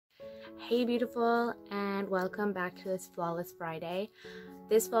Hey beautiful, and welcome back to this Flawless Friday.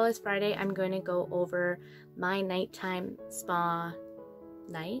 This Flawless Friday I'm going to go over my nighttime spa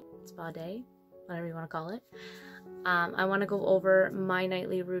day, whatever you want to call it. I want to go over my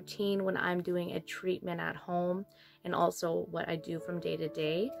nightly routine when I'm doing a treatment at home, and also what I do from day to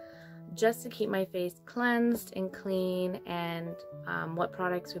day just to keep my face cleansed and clean, and what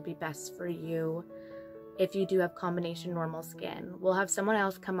products would be best for you if you do have combination normal skin. We'll have someone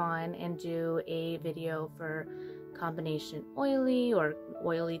else come on and do a video for combination oily or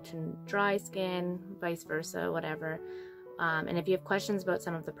oily to dry skin, vice versa, whatever. And if you have questions about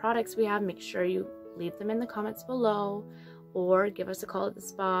some of the products we have, make sure you leave them in the comments below or give us a call at the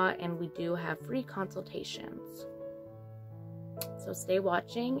spa, and we do have free consultations. So stay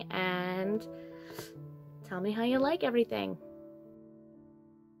watching and tell me how you like everything.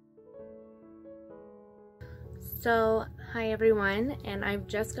 So, hi everyone, and I've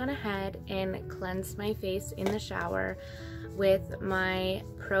just gone ahead and cleansed my face in the shower with my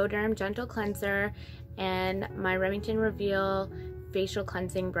Derm Gentle Cleanser and my Remington Reveal facial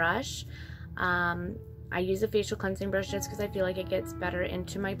cleansing brush. I use a facial cleansing brush just because I feel like it gets better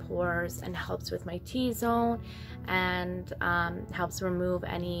into my pores and helps with my T-zone and helps remove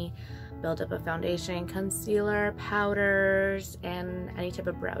any buildup of foundation, concealer, powders, and any type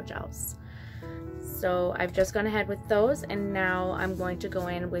of brow gels. So I've just gone ahead with those, and now I'm going to go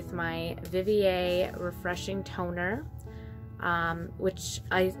in with my Viviers refreshing toner, which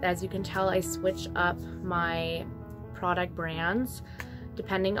as you can tell, I switch up my product brands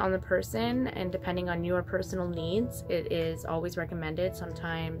depending on the person and depending on your personal needs. It is always recommended.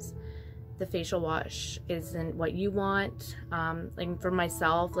 Sometimes the facial wash isn't what you want. Like for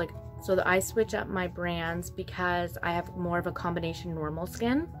myself, so I switch up my brands because I have more of a combination normal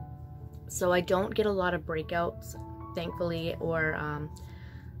skin. So I don't get a lot of breakouts, thankfully, or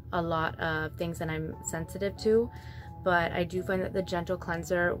a lot of things that I'm sensitive to. But I do find that the Gentle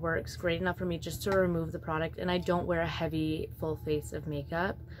Cleanser works great enough for me just to remove the product, and I don't wear a heavy full face of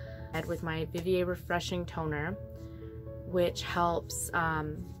makeup. And with my Viviers refreshing toner, which helps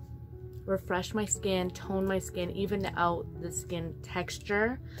refresh my skin, tone my skin, even out the skin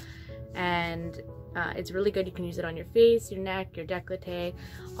texture, and it's really good. You can use it on your face, your neck, your décolleté,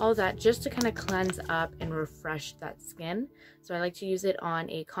 all that, just to kind of cleanse up and refresh that skin. So I like to use it on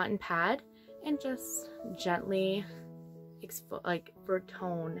a cotton pad and just gently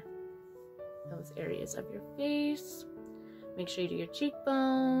tone those areas of your face. Make sure you do your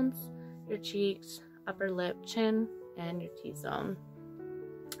cheekbones, your cheeks, upper lip, chin, and your T-zone.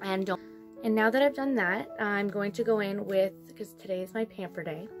 And now that I've done that, I'm going to go in with, because today is my pamper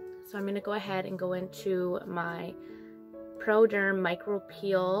day, so I'm going to go ahead and go into my Derm Micro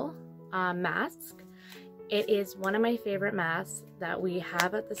Peel mask. It is one of my favorite masks that we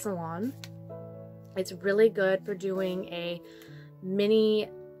have at the salon. It's really good for doing a mini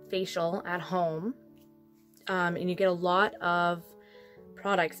facial at home. And you get a lot of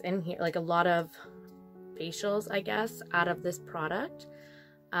products in here, like a lot of facials, I guess, out of this product.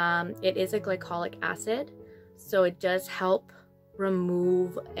 It is a glycolic acid, so it does help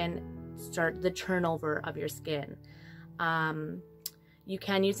remove and start the turnover of your skin. You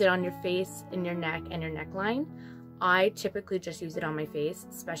can use it on your face, in your neck, and your neckline. I typically just use it on my face,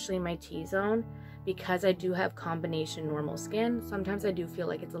 especially my T-zone, because I do have combination normal skin. Sometimes I do feel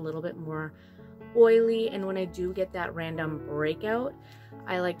like it's a little bit more oily, and when I do get that random breakout,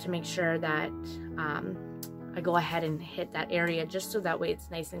 I like to make sure that I go ahead and hit that area just so that way it's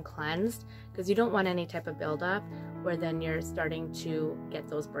nice and cleansed, because you don't want any type of buildup where then you're starting to get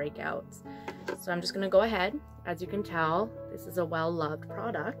those breakouts. So I'm just going to go ahead. As you can tell, this is a well-loved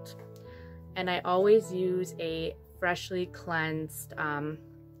product, and I always use a freshly cleansed,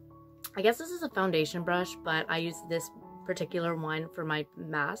 I guess this is a foundation brush, but I use this particular one for my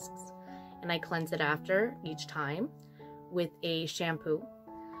masks, and I cleanse it after each time with a shampoo.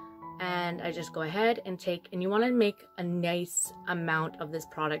 And I just go ahead and and you want to make a nice amount of this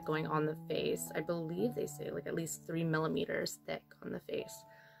product going on the face. I believe they say like at least 3 millimeters thick on the face.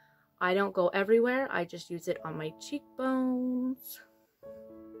 I don't go everywhere. I just use it on my cheekbones.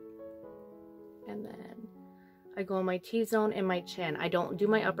 And then I go on my T-zone and my chin. I don't do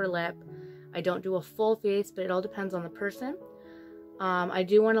my upper lip. I don't do a full face, but it all depends on the person. I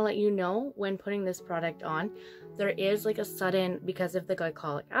do want to let you know, when putting this product on, there is like a sudden, because of the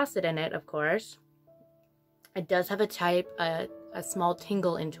glycolic acid in it, of course, it does have a small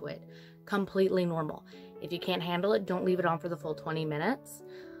tingle into it. Completely normal. If you can't handle it, don't leave it on for the full 20 minutes.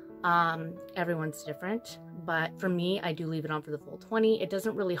 Everyone's different, but for me, I do leave it on for the full 20. It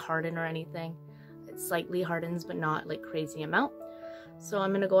doesn't really harden or anything. It slightly hardens, but not like crazy amount. So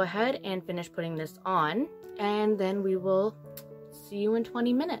I'm gonna go ahead and finish putting this on, and then we will see you in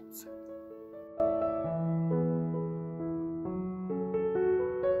 20 minutes.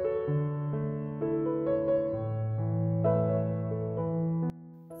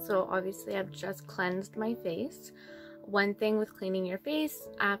 So obviously I've just cleansed my face. One thing with cleaning your face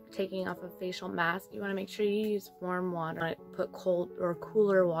after taking off a facial mask, you want to make sure you use warm water. Put cold or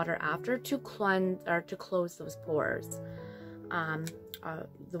cooler water after to cleanse or to close those pores.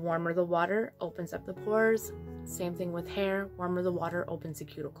 The warmer the water opens up the pores. Same thing with hair. Warmer the water opens the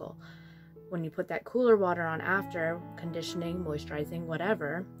cuticle. When you put that cooler water on after, conditioning, moisturizing,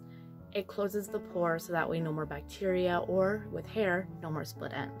 whatever, it closes the pores so that way no more bacteria, or with hair, no more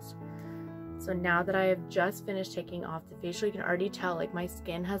split ends. So now that I have just finished taking off the facial, you can already tell like my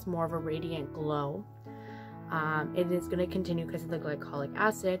skin has more of a radiant glow. It is going to continue because of the glycolic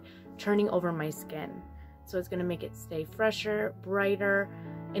acid turning over my skin. So it's going to make it stay fresher, brighter,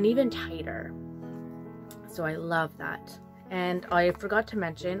 and even tighter. So I love that. And I forgot to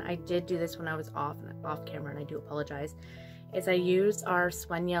mention, I did do this when I was off camera, and I do apologize, is I used our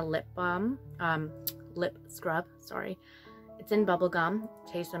Suena lip scrub, sorry. It's in bubblegum,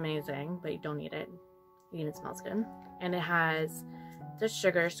 tastes amazing, but you don't need it, even it smells good. And it has the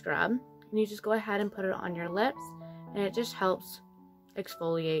sugar scrub, and you just go ahead and put it on your lips, and it just helps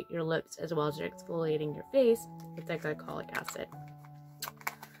exfoliate your lips as well as you're exfoliating your face with the glycolic acid.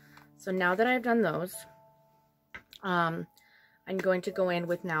 So now that I've done those, I'm going to go in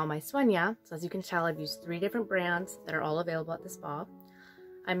with now my Suena. So as you can tell, I've used 3 different brands that are all available at the spa.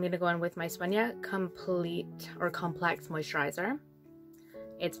 I'm going to go in with my Suena Complete or Complex Moisturizer.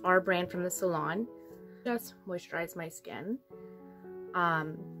 It's our brand from the salon. Just moisturize my skin.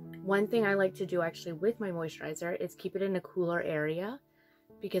 One thing I like to do actually with my moisturizer is keep it in a cooler area,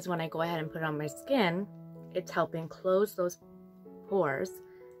 because when I go ahead and put it on my skin, it's helping close those pores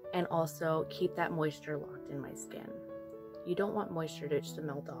and also keep that moisture locked in my skin. You don't want moisture to just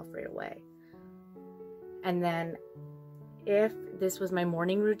melt off right away. And then if this was my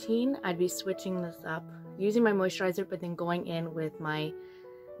morning routine, I'd be switching this up, using my moisturizer, but then going in with my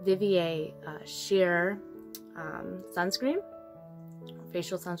Viviers sheer sunscreen,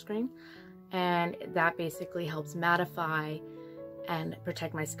 facial sunscreen, and that basically helps mattify and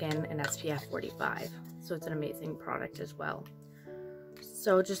protect my skin in SPF 45. So it's an amazing product as well.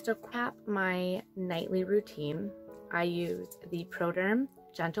 So just to cap my nightly routine, I use the ProDerm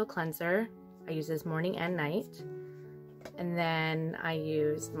Gentle Cleanser. I use this morning and night. And then I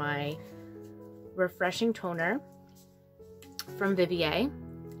use my Refreshing Toner from Viviers.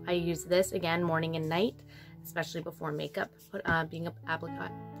 I use this again morning and night, especially before makeup being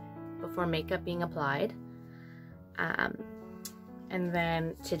applied. And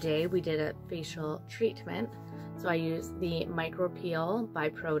then today we did a facial treatment. So I used the Micro Peel by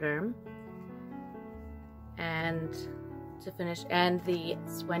ProDerm. And to finish, and the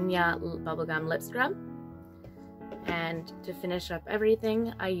Suena Bubblegum Lip Scrub. And to finish up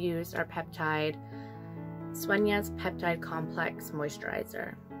everything, I used our peptide, Suena's Peptide Complex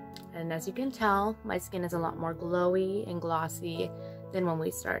Moisturizer. And as you can tell, my skin is a lot more glowy and glossy than when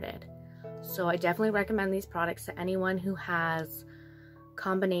we started. So I definitely recommend these products to anyone who has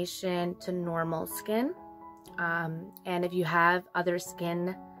combination to normal skin. And if you have other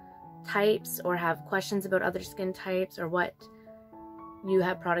skin types or have questions about other skin types, or what you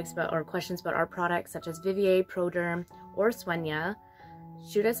have products about or questions about our products such as Viviers, ProDerm, or Suena,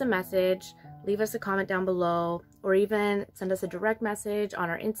 shoot us a message, leave us a comment down below, or even send us a direct message on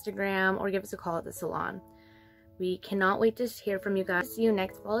our Instagram, or give us a call at the salon. We cannot wait to hear from you guys. See you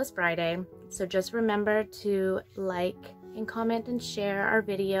next Flawless Friday. So just remember to like and comment and share our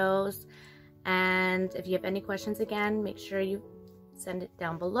videos. And if you have any questions, again, make sure you send it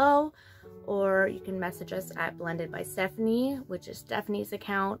down below, or you can message us at Blended by Stephanie, which is Stephanie's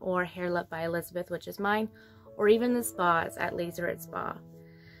account, or Hair Love by Elizabeth, which is mine, or even the spas at Laser at Spa.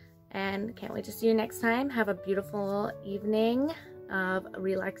 And can't wait to see you next time. Have a beautiful evening of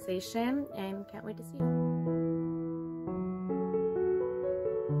relaxation, and can't wait to see you.